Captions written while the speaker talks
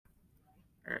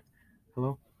All right.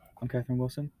 Hello, I'm Catherine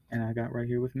Wilson, and I got right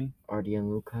here with me, Artie and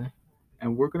Lukai.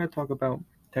 and we're going to talk about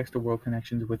text to world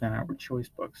connections within our choice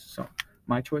books. So,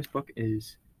 my choice book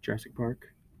is Jurassic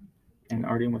Park, and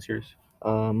Arden, what's yours?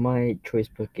 My choice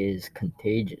book is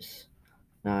Contagious.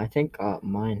 Now, I think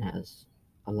mine has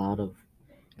a lot of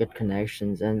good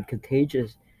connections, and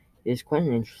Contagious is quite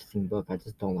an interesting book. I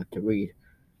just don't like to read,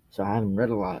 so I haven't read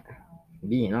a lot,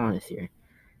 being honest here.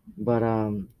 But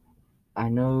I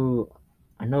know,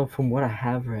 I know from what I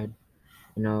have read,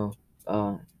 you know,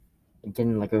 uh,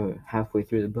 getting like a halfway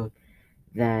through the book,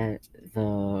 that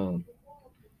the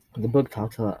the book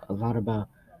talks a lot about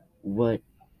what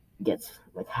gets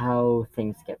like how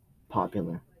things get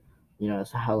popular.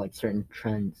 So how like certain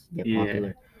trends get Yeah,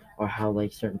 popular, or how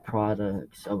like certain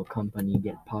products of a company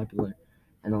get popular,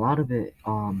 and a lot of it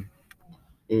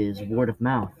is word of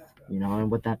mouth.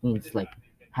 And what that means, like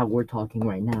how we're talking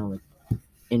right now, like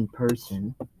in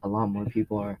person, a lot more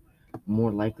people are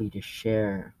more likely to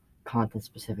share content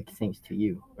specific things to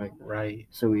you, right? right.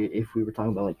 So if we were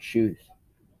talking about like shoes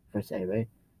per se, right?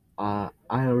 I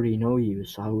already know you,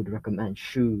 so I would recommend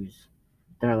shoes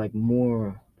that are like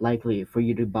more likely for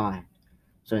you to buy.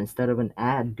 So instead of an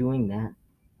ad doing that,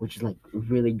 which is like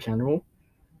really general,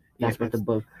 Yeah, that's what the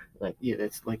book like.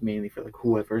 that's like mainly for like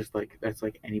whoever's like that's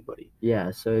like anybody.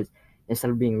 Yeah, so it's instead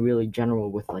of being really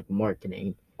general with like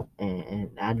marketing and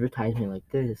advertising like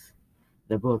this,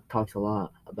 the book talks a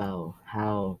lot about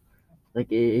how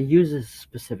like it uses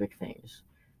specific things,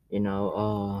 you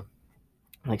know,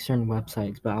 like certain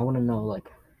websites. But I want to know like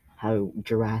how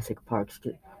Jurassic Park's.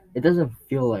 It doesn't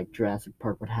feel like Jurassic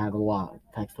Park would have a lot of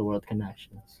text to world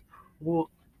connections. Well,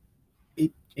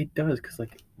 it does because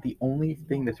like the only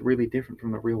thing that's really different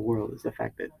from the real world is the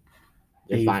fact that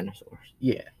There's they've dinosaurs.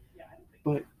 yeah.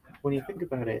 But when you think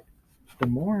about it, the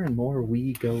more and more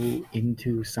we go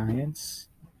into science,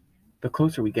 the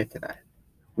closer we get to that.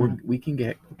 We can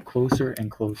get closer and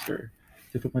closer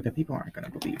to the point that people aren't going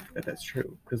to believe that that's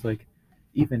true. Because, like,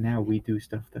 even now we do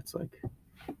stuff that's like,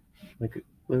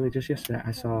 literally just yesterday,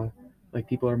 I saw, like,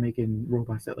 people are making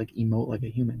robots that, like, emote like a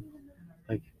human.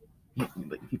 Like,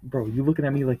 bro, you looking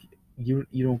at me like you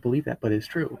don't believe that, but it's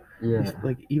true. Yeah.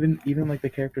 Like, even like the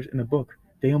characters in the book,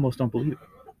 they almost don't believe it.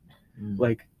 Mm.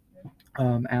 Like,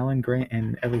 Alan Grant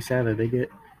and Ellie Sattler, they get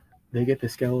the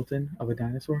skeleton of a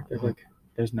dinosaur. They're Uh-huh. like,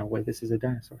 there's no way this is a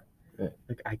dinosaur. Right.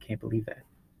 Like, I can't believe that.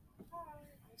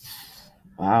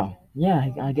 Wow. Yeah,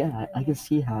 I get. I can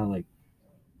see how like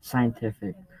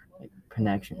scientific like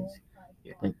connections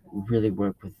Yeah, like really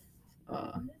work with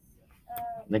uh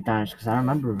like dinosaurs. Because I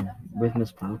remember with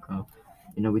Miss Falco,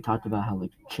 we talked about how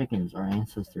like chickens are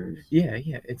ancestors yeah.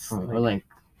 It's from or like like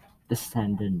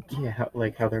descendant. yeah,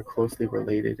 how they're closely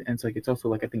related, and it's like it's also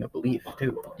like a thing of belief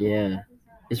too. Yeah,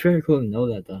 it's very cool to know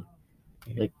that though.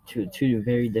 Yeah. Like two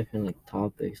very different like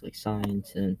topics like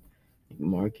science and like,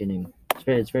 marketing.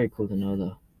 It's very cool to know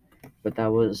though. But that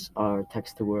was our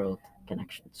text to world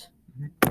connections.